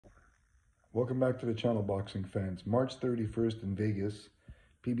Welcome back to the channel, boxing fans. March 31st in Vegas,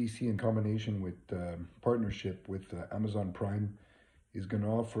 PBC in combination with partnership with Amazon Prime is going to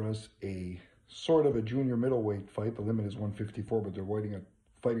offer us a sort of a junior middleweight fight. The limit is 154, but they're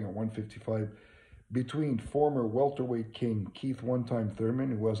fighting at 155 between former welterweight king Keith one-time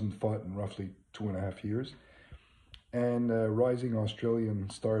Thurman, who hasn't fought in roughly 2.5 years, and rising Australian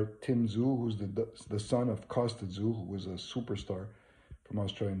star Tim Tszyu, who's the son of Costa Tszyu, who was a superstar from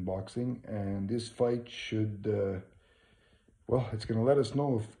Australian boxing. And this fight should, well, it's going to let us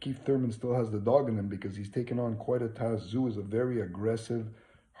know if Keith Thurman still has the dog in him, because he's taken on quite a task. Tszyu is a very aggressive,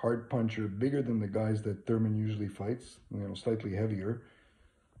 hard puncher, bigger than the guys that Thurman usually fights, slightly heavier,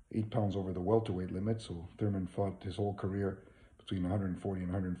 8 pounds over the welterweight limit. So Thurman fought his whole career between 140 and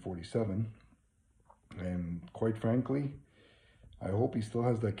 147. And quite frankly, I hope he still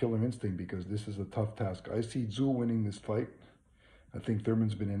has that killer instinct, because this is a tough task. I see Tszyu winning this fight. I think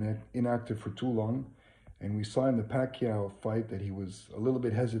Thurman's been inactive for too long. And we saw in the Pacquiao fight that he was a little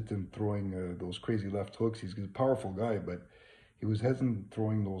bit hesitant throwing those crazy left hooks. He's a powerful guy, but he was hesitant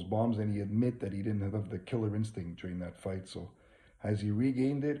throwing those bombs, and he admitted that he didn't have the killer instinct during that fight. So has he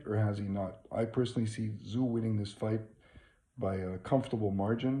regained it or has he not? I personally see Tszyu winning this fight by a comfortable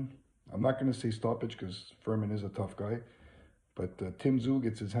margin. I'm not going to say stoppage, because Thurman is a tough guy, but Tim Tszyu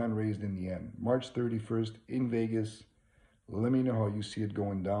gets his hand raised in the end. March 31st in Vegas. Let me know how you see it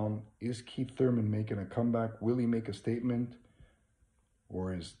going down. Is Keith Thurman making a comeback? Will he make a statement?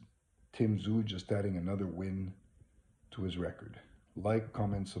 Or is Tim Tszyu just adding another win to his record? Like,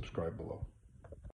 comment, subscribe below.